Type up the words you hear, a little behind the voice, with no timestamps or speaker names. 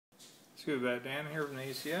Scuba Bat Dan here from the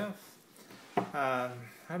ECF.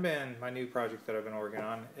 My new project that I've been working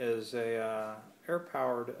on is a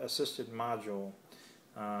air-powered assisted module.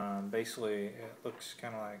 Basically, it looks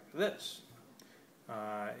kind of like this.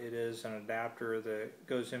 It is an adapter that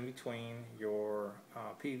goes in between your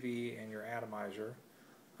PV and your atomizer.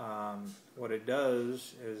 What it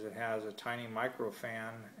does is it has a tiny micro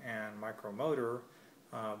fan and micro motor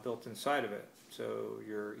built inside of it. So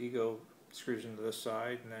your ego screws into this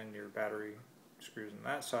side, and then your battery screws in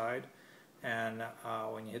that side. And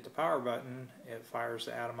when you hit the power button, it fires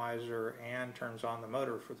the atomizer and turns on the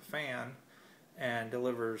motor for the fan, and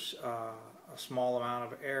delivers a small amount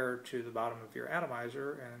of air to the bottom of your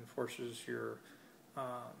atomizer and forces your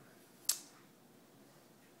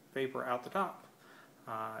vapor out the top.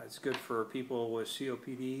 It's good for people with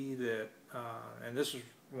COPD that, and this is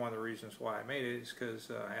one of the reasons why I made it, is because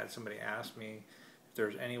I had somebody ask me if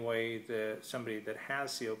there's any way that somebody that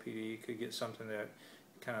has COPD could get something that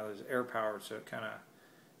kind of is air powered, so it kind of,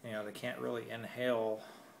 they can't really inhale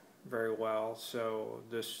very well. So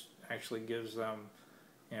this actually gives them,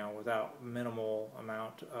 without minimal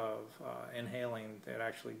amount of inhaling, it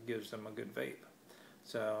actually gives them a good vape.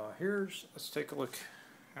 So let's take a look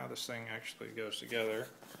how this thing actually goes together.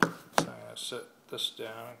 So I'm going to set this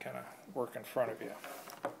down and kind of work in front of you.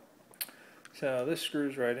 So this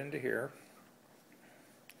screws right into here,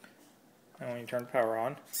 and when you turn the power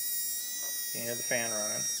on, you hear the fan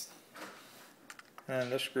running, and then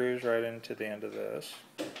this screws right into the end of this,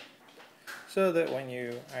 so that when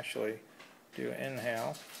you actually do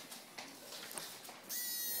inhale,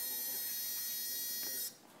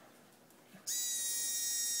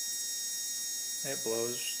 it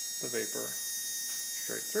blows the vapor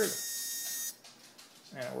straight through,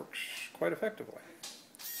 and it works quite effectively.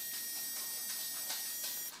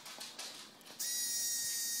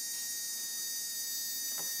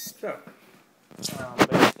 So,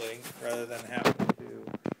 basically, rather than having to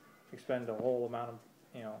expend a whole amount of,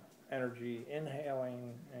 energy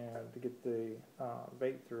inhaling and to get the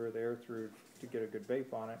vape through, or the air through, to get a good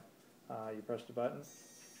vape on it, you press the button.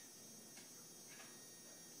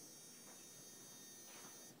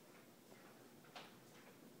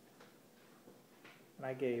 And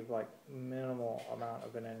I gave like minimal amount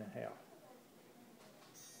of an inhale.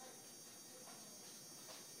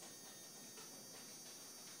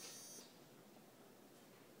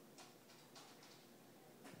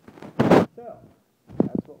 So,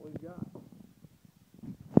 that's what we've got.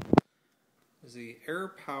 Is the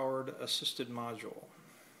air-powered assisted module.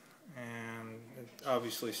 And it's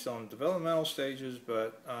obviously still in developmental stages,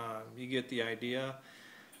 but you get the idea.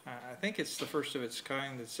 I think it's the first of its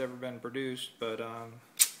kind that's ever been produced, but I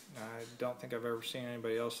don't think I've ever seen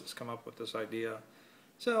anybody else that's come up with this idea.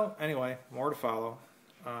 So anyway, more to follow.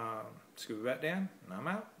 Scuba Bat Dan, and I'm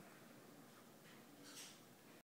out.